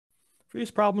For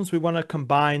these problems, we want to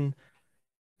combine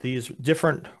these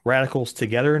different radicals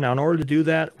together. Now, in order to do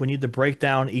that, we need to break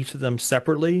down each of them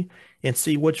separately and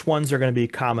see which ones are going to be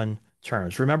common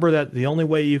terms. Remember that the only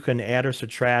way you can add or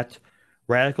subtract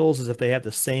radicals is if they have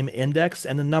the same index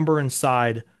and the number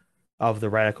inside of the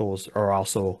radicals are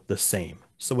also the same.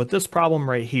 So with this problem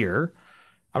right here,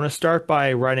 I'm going to start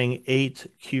by writing 8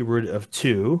 cube root of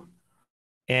 2.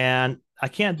 And I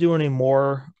can't do any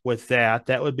more with that.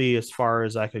 That would be as far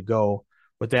as I could go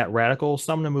with that radical.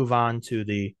 So I'm going to move on to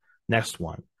the next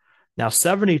one. Now,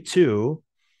 72,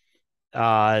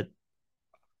 if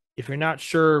you're not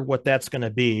sure what that's going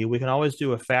to be, we can always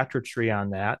do a factor tree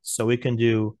on that. So we can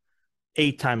do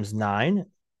 8 times 9,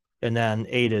 and then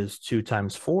 8 is 2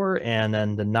 times 4, and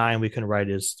then the 9 we can write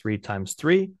is 3 times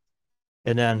 3,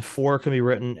 and then 4 can be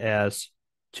written as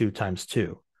 2 times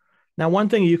 2. Now, one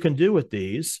thing you can do with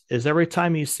these is every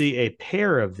time you see a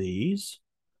pair of these,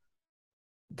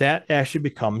 that actually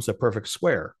becomes a perfect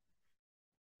square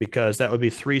because that would be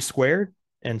 3 squared.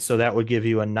 And so that would give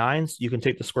you a 9. You can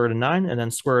take the square root of 9, and then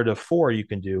square root of 4 you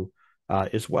can do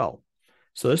as well.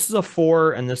 So this is a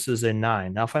 4 and this is a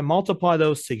 9. Now, if I multiply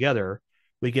those together,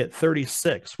 we get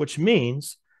 36, which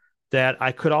means that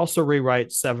I could also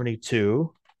rewrite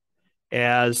 72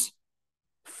 as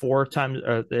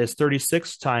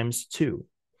 36 times 2.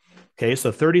 Okay,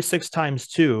 so 36 times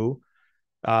 2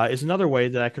 is another way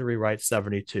that I could rewrite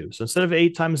 72. So instead of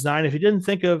 8 times 9, if you didn't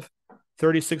think of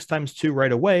 36 times 2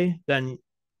 right away, then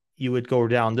you would go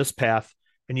down this path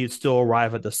and you'd still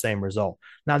arrive at the same result.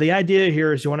 Now, the idea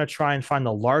here is you want to try and find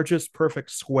the largest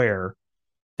perfect square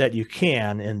that you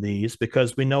can in these,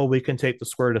 because we know we can take the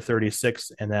square root of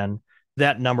 36 and then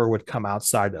that number would come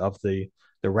outside of the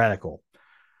radical.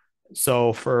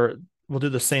 So we'll do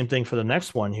the same thing for the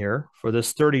next one here. For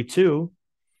this 32,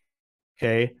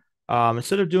 okay,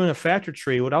 instead of doing a factor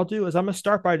tree, what I'll do is I'm going to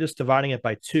start by just dividing it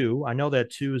by 2. I know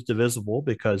that 2 is divisible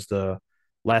because the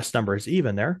last number is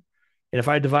even there. And if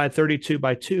I divide 32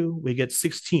 by 2, we get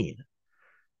 16.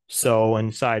 So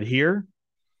inside here,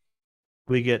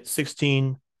 we get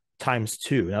 16 times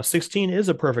 2. Now, 16 is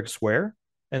a perfect square,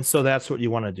 and so that's what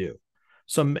you want to do.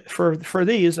 So for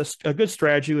these, a good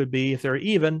strategy would be, if they're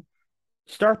even,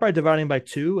 start by dividing by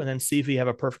 2 and then see if you have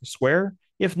a perfect square.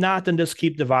 If not, then just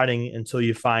keep dividing until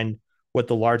you find what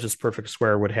the largest perfect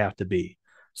square would have to be.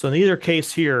 So in either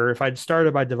case here, if I'd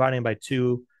started by dividing by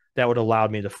 2, that would allow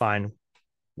me to find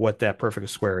what that perfect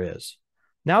square is.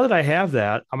 Now that I have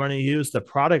that, I'm going to use the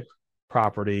product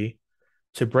property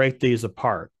to break these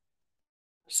apart.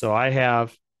 So I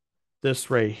have this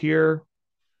right here.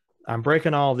 I'm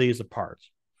breaking all of these apart.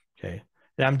 Okay.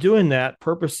 And I'm doing that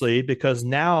purposely because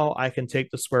now I can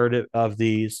take the square root of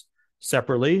these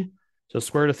separately. So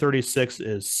square root of 36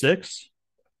 is 6.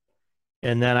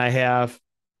 And then I have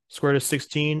square root of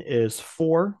 16 is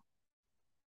 4.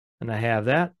 And I have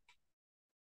that.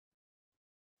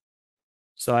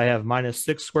 So I have minus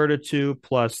 6 square root of 2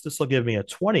 plus, this will give me a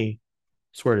 20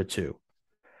 square root of 2.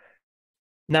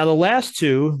 Now the last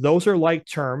two, those are like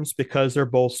terms because they're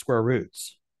both square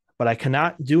roots. But I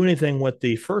cannot do anything with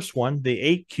the first one, the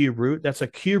 8 cube root. That's a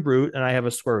cube root, and I have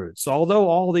a square root. So although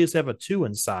all of these have a 2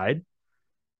 inside,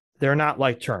 they're not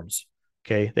like terms.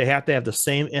 Okay, they have to have the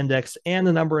same index, and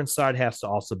the number inside has to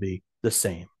also be the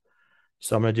same.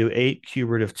 So I'm going to do 8 cube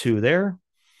root of 2 there.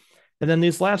 And then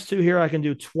these last two here, I can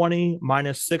do 20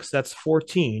 minus 6, that's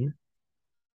 14.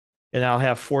 And I'll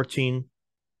have 14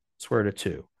 square root of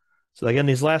 2. So again,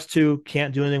 these last two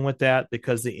can't do anything with that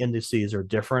because the indices are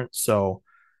different. So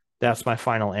that's my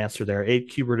final answer there,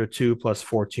 8 cube root of 2 plus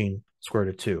 14 square root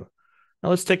of 2. Now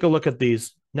let's take a look at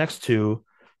these next two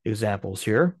examples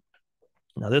here.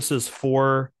 Now this is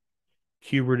 4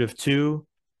 cube root of 2,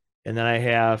 and then I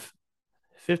have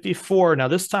 54. Now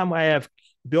this time I have,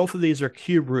 both of these are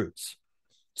cube roots.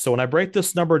 So when I break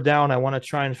this number down, I want to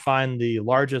try and find the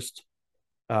largest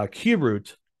cube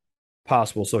root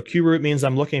possible. So cube root means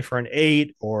I'm looking for an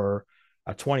 8 or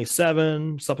a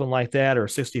 27, something like that, or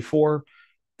 64.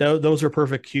 Those are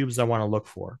perfect cubes I want to look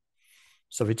for.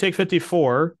 So if you take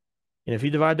 54, and if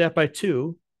you divide that by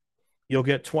 2, you'll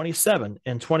get 27.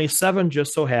 And 27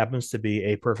 just so happens to be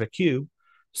a perfect cube.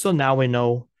 So now we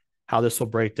know how this will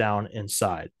break down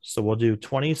inside. So we'll do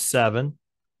 27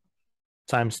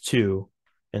 times 2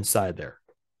 inside there.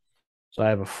 So I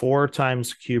have a 4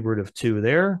 times cube root of 2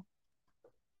 there.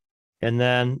 And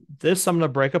then this I'm going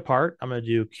to break apart. I'm going to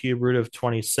do cube root of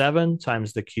 27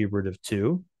 times the cube root of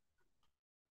 2.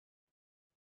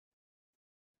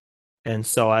 And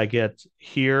so I get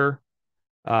here,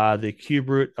 the cube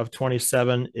root of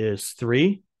 27 is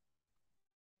 3.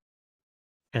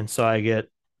 And so I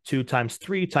get 2 times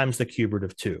 3 times the cube root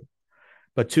of 2.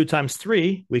 But 2 times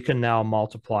 3, we can now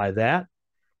multiply that.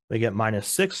 We get minus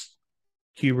 6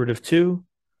 cube root of 2.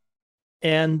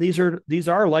 And these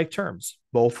are like terms.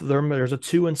 Both of them, there's a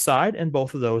 2 inside, and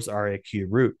both of those are a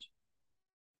cube root,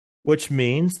 which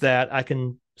means that I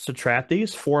can subtract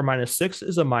these. 4 minus 6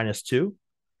 is a minus 2.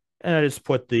 And I just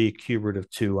put the cube root of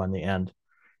 2 on the end.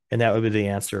 And that would be the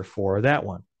answer for that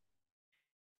one.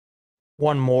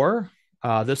 One more.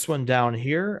 This one down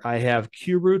here, I have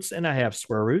cube roots and I have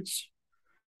square roots.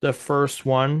 The first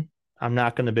one, I'm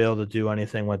not going to be able to do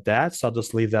anything with that, so I'll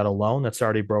just leave that alone. That's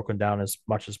already broken down as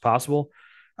much as possible.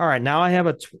 All right, now I have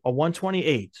a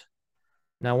 128.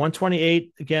 Now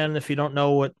 128, again, if you don't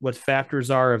know what factors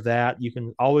are of that, you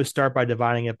can always start by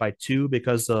dividing it by 2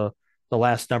 because the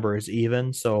last number is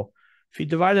even. So if you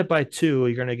divide it by 2,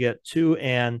 you're going to get 2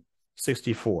 and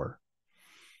 64.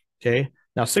 Okay,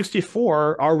 now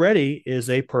 64 already is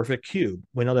a perfect cube.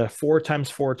 We know that 4 times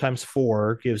 4 times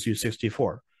 4 gives you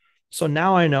 64. So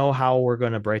now I know how we're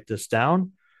going to break this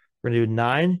down. We're going to do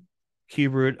 9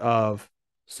 cube root of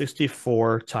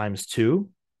 64 times 2.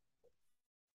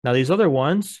 Now these other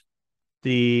ones,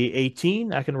 the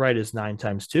 18 I can write as 9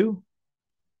 times 2.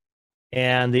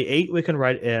 And the 8 we can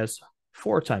write as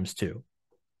 4 times 2.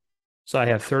 So I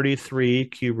have 33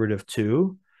 cube root of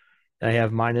 2. I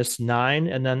have minus 9.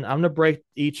 And then I'm going to break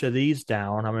each of these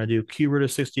down. I'm going to do cube root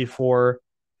of 64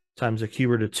 times the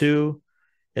cube root of 2.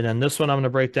 And then this one I'm going to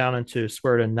break down into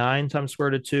square root of 9 times square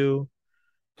root of 2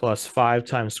 plus 5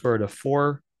 times square root of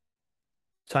 4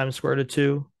 times square root of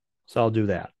 2. So I'll do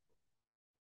that.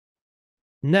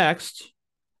 Next,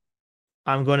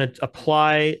 I'm going to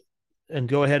apply and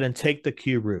go ahead and take the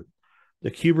cube root.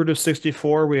 The cube root of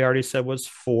 64, we already said was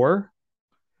 4.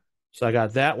 So I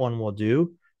got that one we'll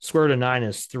do. Square root of 9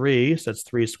 is 3, so that's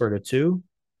 3 square root of 2.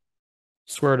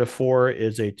 Square root of 4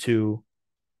 is a 2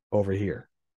 over here.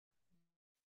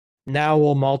 Now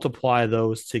we'll multiply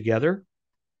those together.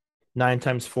 9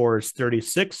 times 4 is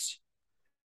 36,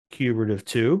 cube root of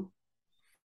 2.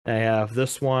 I have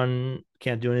this one,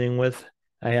 can't do anything with.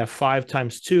 I have 5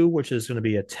 times 2, which is going to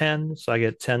be a 10, so I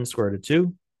get 10 square root of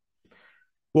 2.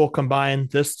 We'll combine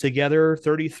this together,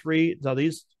 33. Now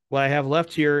what I have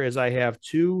left here is I have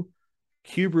 2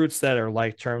 cube roots that are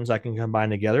like terms I can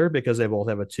combine together because they both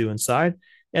have a 2 inside.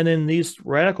 And then these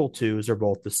radical 2's are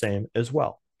both the same as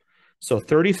well. So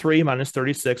 33 minus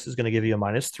 36 is going to give you a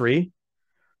minus 3.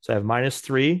 So I have minus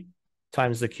 3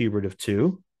 times the cube root of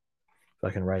 2. So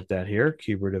I can write that here,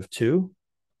 cube root of 2.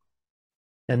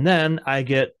 And then I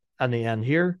get, on the end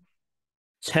here,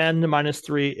 10 minus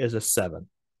 3 is a 7.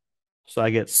 So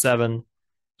I get 7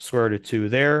 square root of 2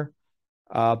 there.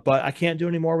 But I can't do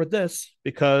any more with this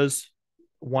because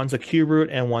one's a cube root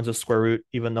and one's a square root.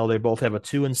 Even though they both have a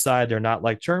 2 inside, they're not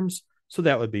like terms. So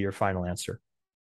that would be your final answer.